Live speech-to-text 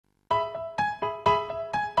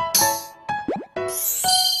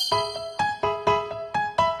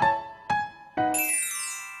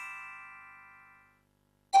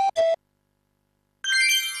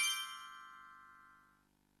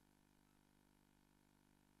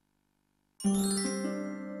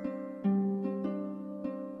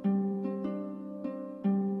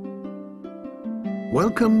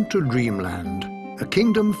Welcome to Dreamland, a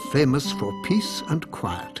kingdom famous for peace and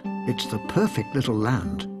quiet. It's the perfect little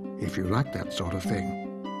land, if you like that sort of thing.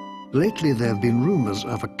 Lately there have been rumors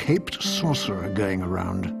of a caped sorcerer going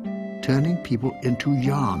around, turning people into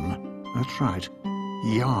yarn. That's right,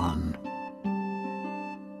 yarn.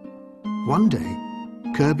 One day,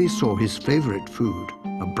 Kirby saw his favorite food,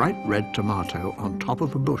 a bright red tomato on top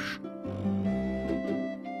of a bush.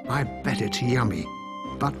 I bet it's yummy,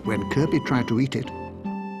 but when Kirby tried to eat it,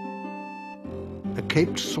 a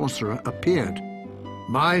caped sorcerer appeared.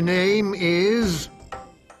 My name is...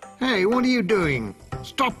 Hey, what are you doing?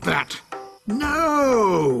 Stop that!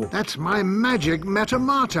 No! That's my magic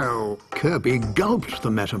metamato! Kirby gulped the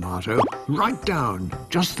metamato right down.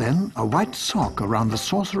 Just then, a white sock around the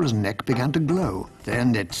sorcerer's neck began to glow.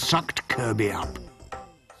 Then it sucked Kirby up.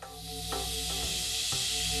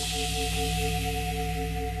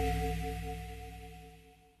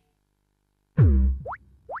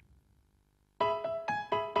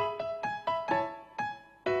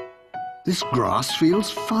 This grass feels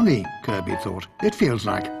funny, Kirby thought. It feels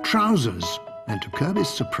like trousers. And to Kirby's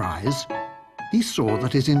surprise, he saw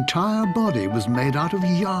that his entire body was made out of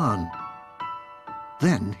yarn.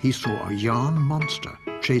 Then he saw a yarn monster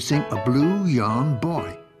chasing a blue yarn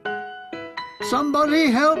boy. Somebody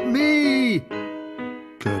help me!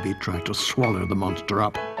 Kirby tried to swallow the monster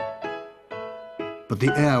up, but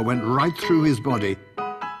the air went right through his body.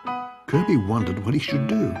 Kirby wondered what he should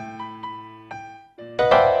do.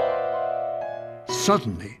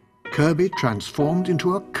 Suddenly, Kirby transformed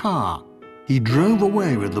into a car. He drove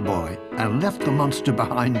away with the boy and left the monster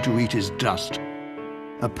behind to eat his dust.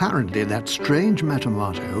 Apparently, that strange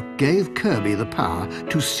metamato gave Kirby the power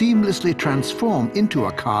to seamlessly transform into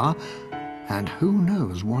a car, and who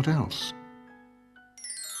knows what else.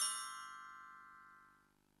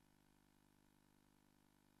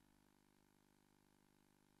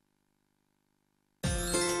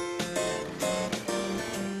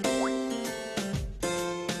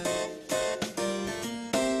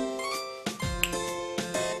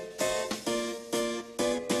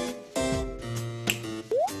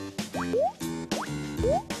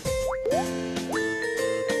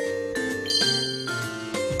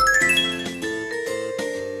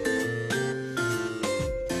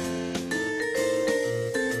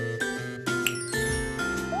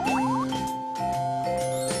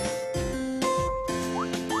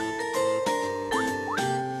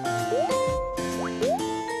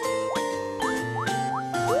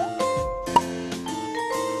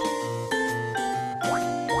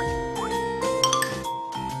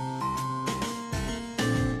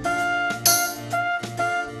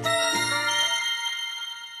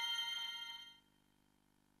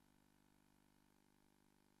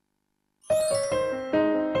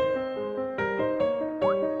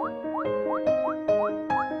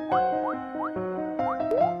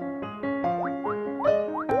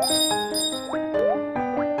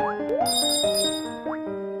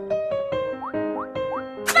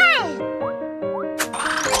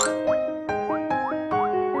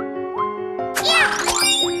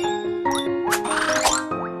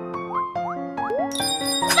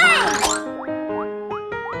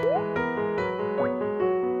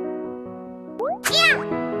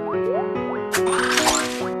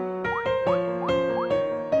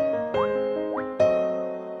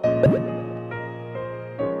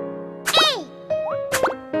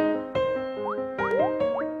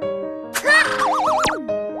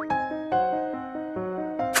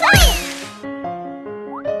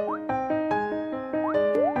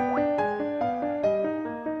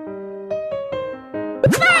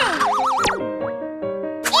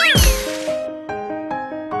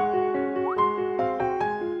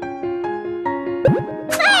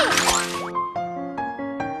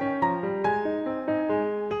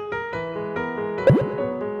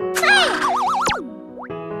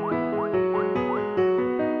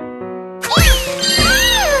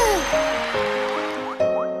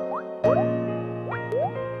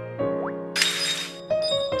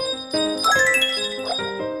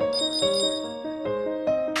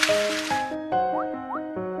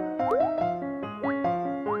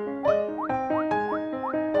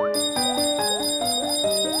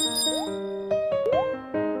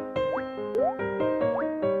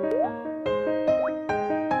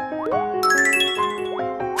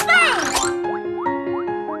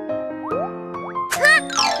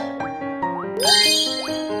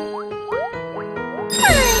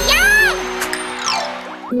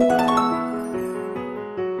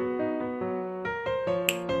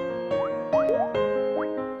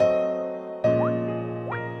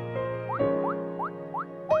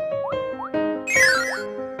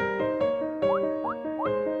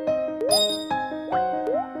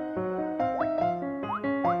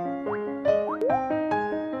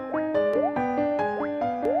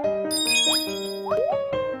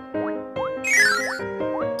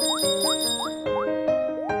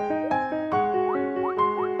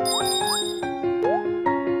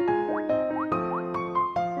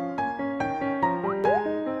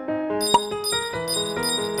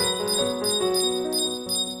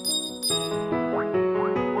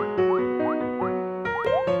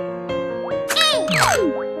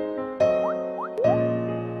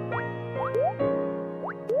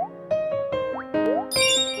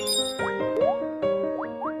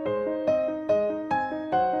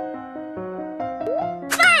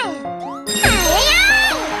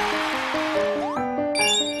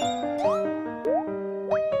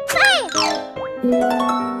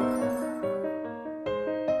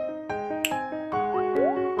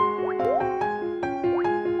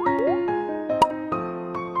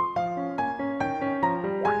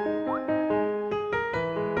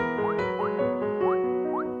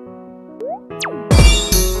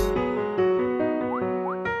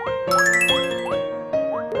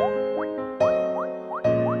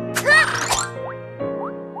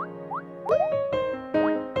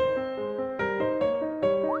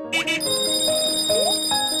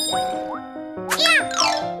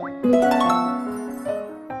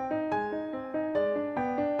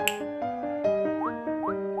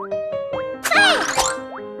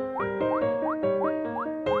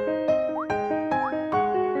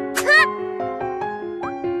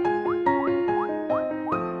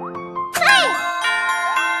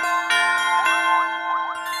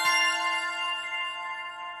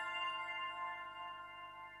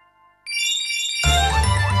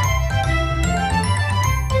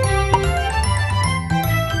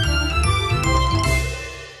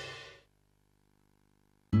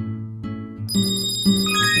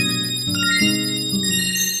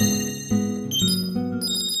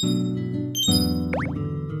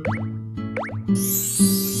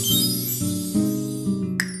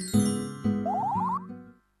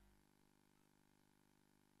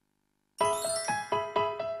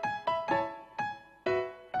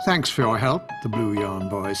 Thanks for your help, the blue yarn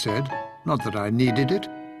boy said. Not that I needed it.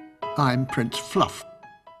 I'm Prince Fluff.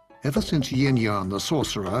 Ever since Yin Yarn the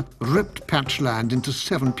sorcerer ripped Patchland into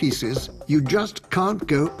 7 pieces, you just can't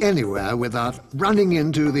go anywhere without running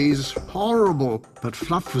into these horrible... But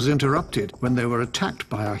Fluff was interrupted when they were attacked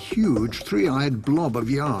by a huge 3-eyed blob of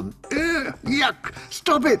yarn. Ugh, yuck!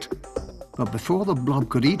 Stop it! But before the blob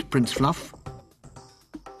could eat Prince Fluff,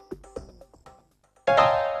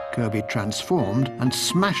 Kirby transformed and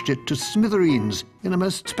smashed it to smithereens in a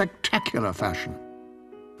most spectacular fashion.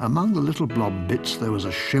 Among the little blob bits there was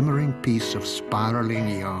a shimmering piece of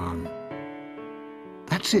spiralling yarn.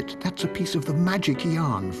 "That's it, that's a piece of the magic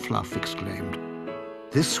yarn," Fluff exclaimed.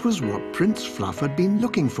 This was what Prince Fluff had been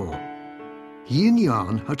looking for. Yin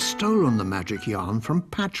Yarn had stolen the magic yarn from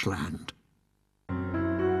Patchland.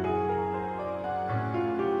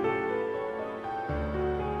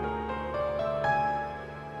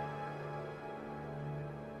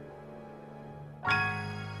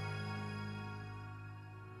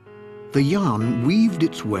 The yarn weaved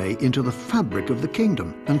its way into the fabric of the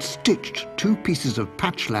kingdom and stitched 2 pieces of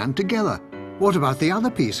Patchland together. What about the other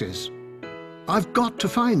pieces? I've got to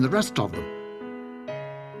find the rest of them.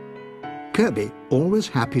 Kirby, always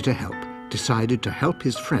happy to help, decided to help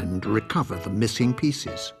his friend recover the missing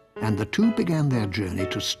pieces, and the two began their journey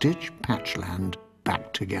to stitch Patchland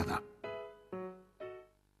back together.